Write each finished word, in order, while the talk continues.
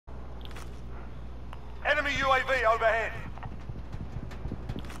Enemy UAV overhead.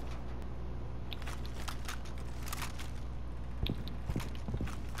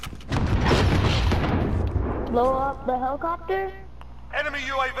 Blow up the helicopter. Enemy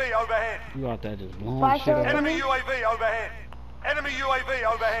UAV overhead. You out there just blowing shit up. Enemy UAV overhead. Enemy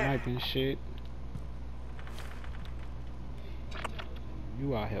UAV overhead. Sniping shit.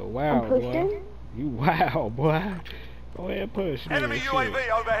 You out here wild, boy. You wild, boy. Go ahead, push. Enemy UAV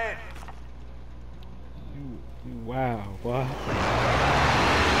shit. overhead. You wild, boy.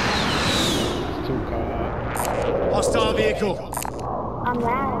 It's too cold. Hostile vehicle. I'm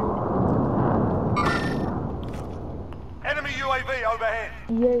loud. Enemy UAV overhead.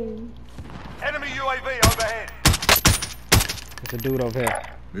 Yay. Enemy UAV overhead. It's a dude over here.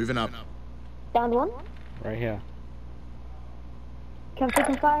 Moving up. Down one. Right here. Come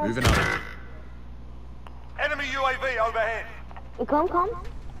taking fire. Moving up. Enemy UAV overhead. Come.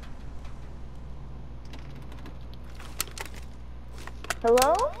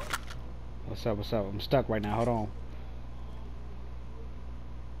 Hello? What's up? I'm stuck right now. Hold on.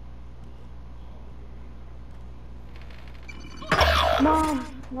 Mom,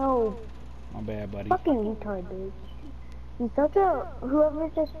 no. My bad, buddy. Fucking retard, dude. He's such a...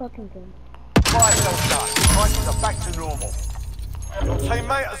 Whoever's this fucking thing. Fire cell shut. Prices are back to normal. Your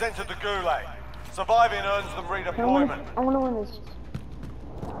teammate has entered the gulag. Surviving earns them redeployment. I wanna win this.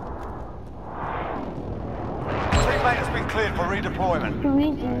 Teammate has been cleared for redeployment.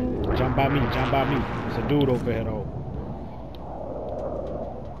 Right, jump by me. There's a dude over here, though.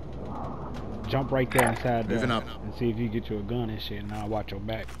 Jump right there inside there. Moving up. And see if you get you a gun and shit, and I'll watch your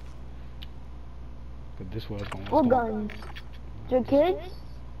back. Cause this was gonna What guns? Your kids?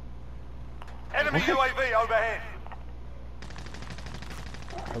 Enemy UAV overhead.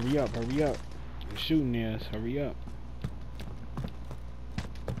 Hurry up. You're shooting this. Hurry up.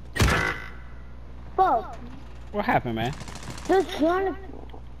 Fuck. What happened, man? Just trying to...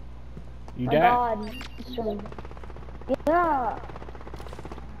 You My died? God. Yeah.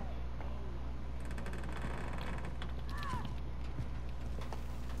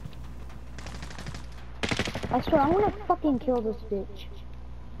 I swear, I'm gonna fucking kill this bitch.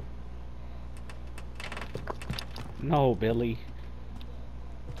 No, Billy.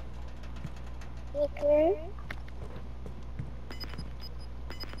 Okay.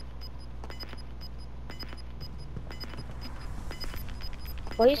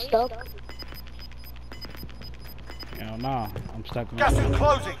 Are you stuck? Hell no, I'm stuck in Gas is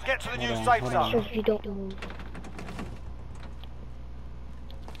closing. Get to the new safe hold on. zone. If you don't move.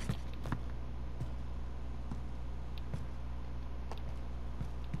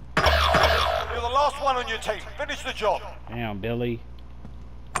 You're the last one on your team. Finish the job. Damn, Billy.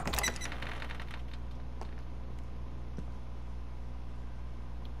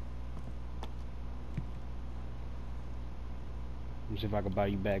 Let me see if I can buy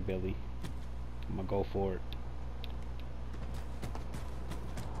you back, Billy. I'm gonna go for it.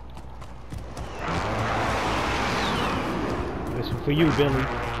 This is for you, Billy.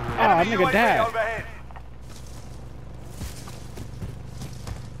 Ah, Enemy nigga UAV died. overhead.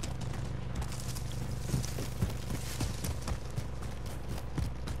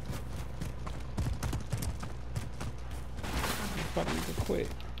 Fuck, nigga quit.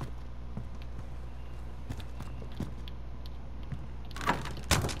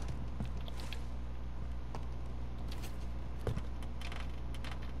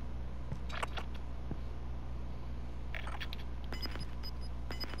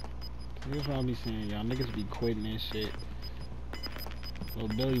 Here's what I be saying, y'all niggas be quitting and shit. Little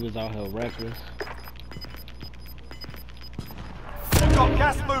Billy was out here reckless. We've got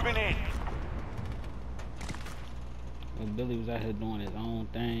gas moving in. Little Billy was out here doing his own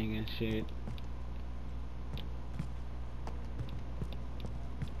thing and shit.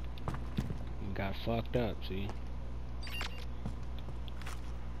 And got fucked up, see?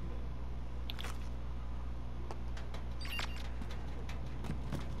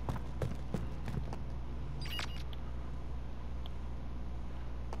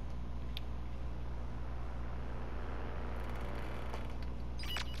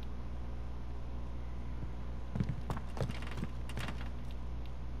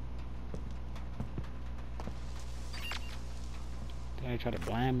 They try to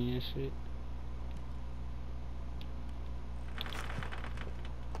blame me and shit.